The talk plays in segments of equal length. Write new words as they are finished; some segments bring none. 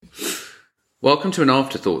Welcome to an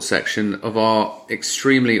afterthought section of our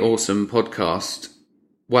extremely awesome podcast.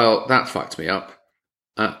 Well, that fucked me up.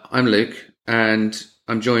 I'm Luke, and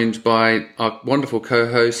I'm joined by our wonderful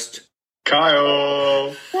co-host,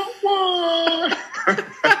 Kyle.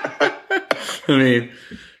 I mean,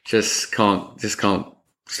 just can't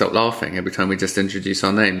stop laughing every time we just introduce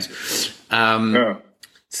our names.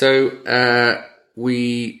 So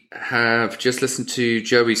we have just listened to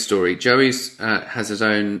Joey's story. Joey's has his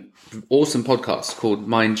own awesome podcast called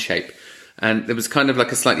Mind Shape, and it was kind of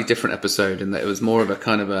like a slightly different episode in that it was more of a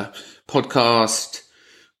kind of a podcast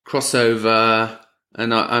crossover,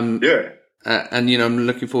 and I'm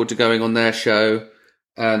looking forward to going on their show.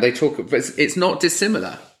 They talk, but it's not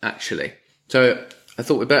dissimilar actually. So I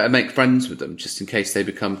thought we'd better make friends with them just in case they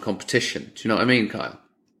become competition. Do you know what I mean, Kyle?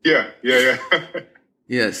 Yeah. Yeah,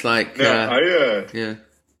 it's like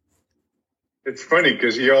It's funny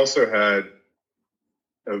because he also had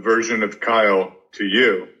a version of Kyle to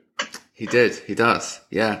you. He did. He does.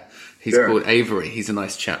 Yeah. He's called Avery. He's a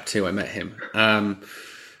nice chap too. I met him.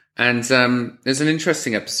 There's an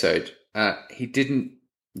interesting episode. He didn't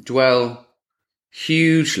dwell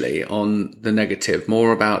hugely on the negative,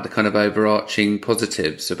 more about the kind of overarching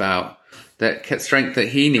positives about that strength that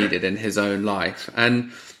he needed in his own life.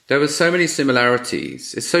 And there were so many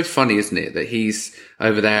similarities. It's so funny, isn't it, that he's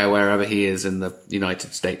over there, wherever he is in the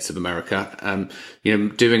United States of America,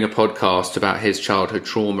 doing a podcast about his childhood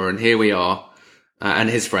trauma. And here we are, and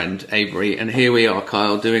his friend Avery. And here we are,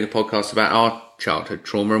 Kyle, doing a podcast about our childhood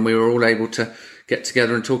trauma. And we were all able to get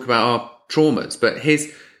together and talk about our traumas. But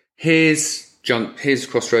his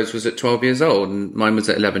crossroads was at 12 years old, and mine was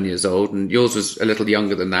at 11 years old, and yours was a little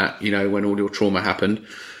younger than that, when all your trauma happened.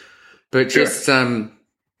 But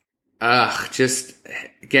just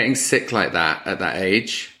getting sick like that at that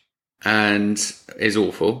age and is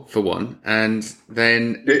awful, for one. And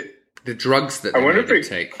then the drugs that they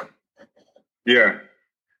take. Yeah.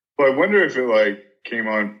 Well, I wonder if it came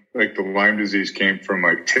on, the Lyme disease came from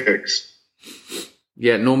ticks.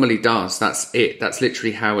 Yeah, it normally does. That's it. That's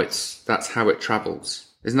literally that's how it travels.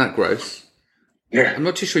 Isn't that gross? Yeah. I'm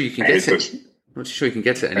not too sure you can get it. I'm not too sure you can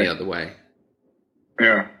get it any other way.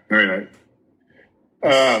 Yeah, very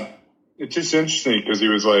nice. It's just interesting because he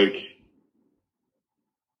was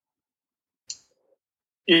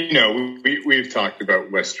we've talked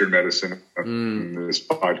about Western medicine in this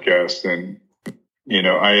podcast, and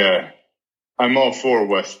I'm all for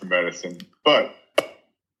Western medicine, but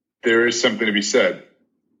there is something to be said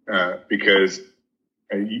because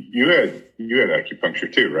you had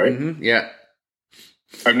acupuncture too, right? Mm-hmm, yeah.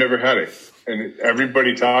 I've never had it, and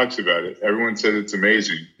everybody talks about it. Everyone says it's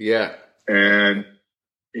amazing. Yeah. And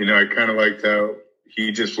I kind of liked how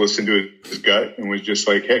he just listened to his gut and was just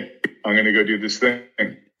like, "Hey, I'm going to go do this thing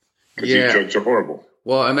because these drugs are horrible."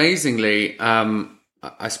 Well, amazingly,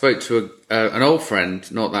 I spoke to an old friend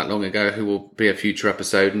not that long ago who will be a future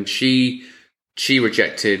episode, and she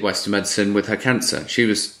rejected Western medicine with her cancer. She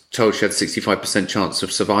was told she had a 65% chance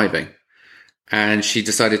of surviving, and she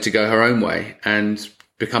decided to go her own way and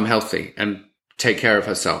become healthy and take care of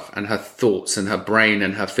herself and her thoughts and her brain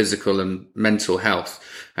and her physical and mental health,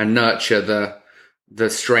 and nurture the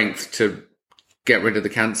strength to get rid of the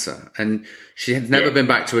cancer. And she had never been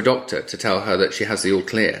back to a doctor to tell her that she has the all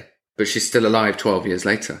clear, but she's still alive 12 years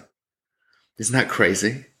later. Isn't that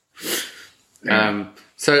crazy? Yeah.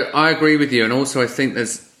 So I agree with you. And also I think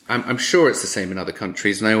I'm sure it's the same in other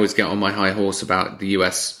countries. And I always get on my high horse about the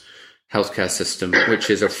US healthcare system, which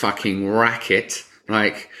is a fucking racket.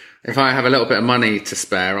 If I have a little bit of money to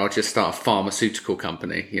spare, I'll just start a pharmaceutical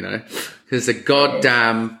company, because it's a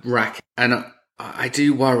goddamn racket. And I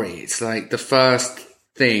do worry. It's the first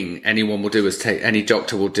thing any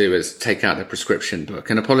doctor will do is take out their prescription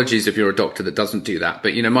book. And apologies if you're a doctor that doesn't do that.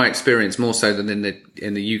 But, my experience more so than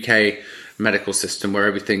in the UK medical system, where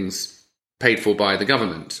everything's paid for by the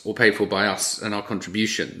government or paid for by us and our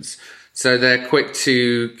contributions. So they're quick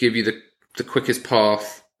to give you the quickest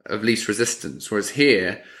path of least resistance. Whereas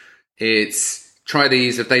here, it's try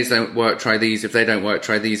these. If these don't work, try these. If they don't work,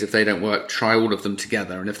 try these. If they don't work, try all of them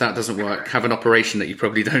together. And if that doesn't work, have an operation that you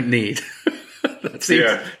probably don't need.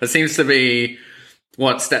 That seems to be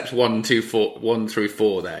what steps 1 through 4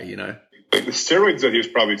 there, The steroids that he was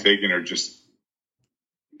probably taking are just,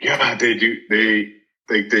 they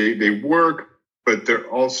work, but they're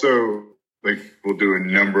also will do a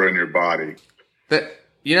number on your body. But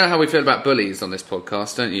you know how we feel about bullies on this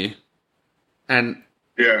podcast, don't you? And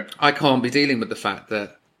I can't be dealing with the fact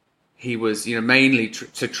that he was, mainly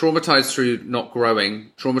traumatized through not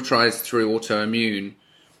growing, traumatized through autoimmune,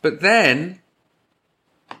 but then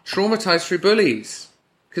traumatized through bullies.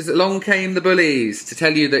 Because along came the bullies to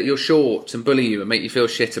tell you that you're short and bully you and make you feel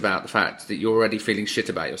shit about the fact that you're already feeling shit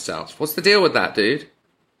about yourself. What's the deal with that, dude?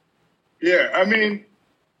 Yeah, I mean,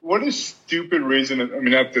 what a stupid reason. I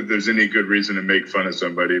mean, not that there's any good reason to make fun of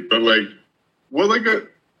somebody, but like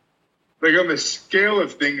on the scale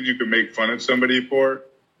of things you can make fun of somebody for,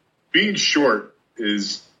 being short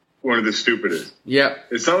is one of the stupidest. Yeah.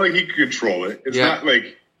 It's not like he can control it. It's not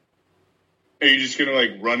like, are you just gonna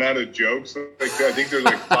like run out of jokes? Like I think there's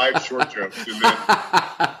like 5 short jokes, and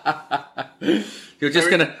then you're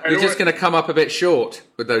just gonna come up a bit short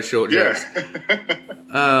with those short jokes.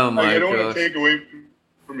 Oh my god! I don't want to take away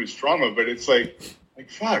from his trauma, but it's like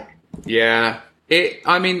fuck. Yeah.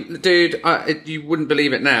 I mean, dude, you wouldn't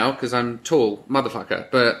believe it now because I'm tall,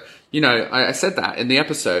 motherfucker. But you know, I said that in the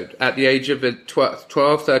episode at the age of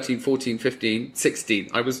 12, 13, 14, 15, 16.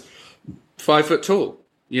 I was 5 foot tall.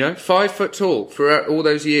 You know, 5 foot tall throughout all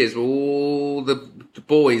those years. All the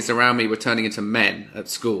boys around me were turning into men at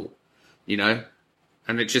school, you know,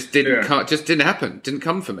 and it just didn't happen. Didn't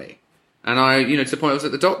come for me. And to the point I was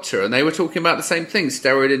at the doctor and they were talking about the same thing,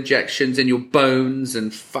 steroid injections in your bones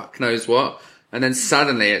and fuck knows what. And then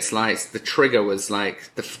suddenly it's like the trigger was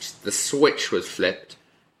like the switch was flipped.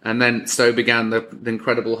 And then so began the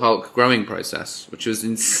Incredible Hulk growing process, which was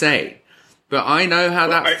insane. But I know how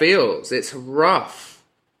that feels. It's rough.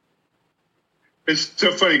 It's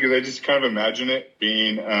so funny because I just kind of imagine it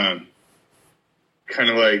being kind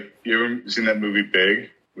of like, you ever seen that movie Big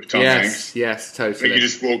with Tom Hanks? Yes, totally. Like you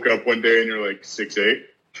just woke up one day and you're like 6'8".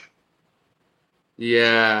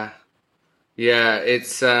 Yeah,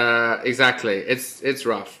 it's exactly. It's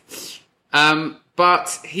rough.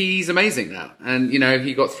 But he's amazing now, and you know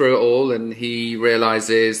he got through it all, and he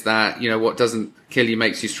realizes that what doesn't kill you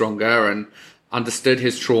makes you stronger, and understood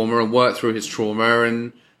his trauma and worked through his trauma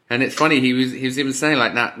and it's funny, he was even saying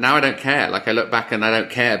like now I don't care. Like I look back and I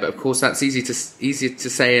don't care, but of course that's easier to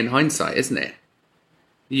say in hindsight, isn't it?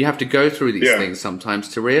 You have to go through these things sometimes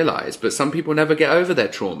to realize. But some people never get over their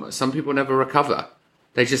trauma. Some people never recover.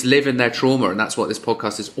 They just live in their trauma, and that's what this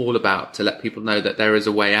podcast is all about, to let people know that there is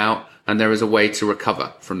a way out and there is a way to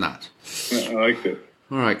recover from that. I like it.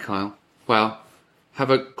 All right, Kyle. Well, have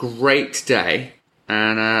a great day,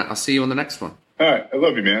 and I'll see you on the next one. All right. I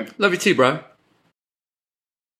love you, man. Love you too, bro.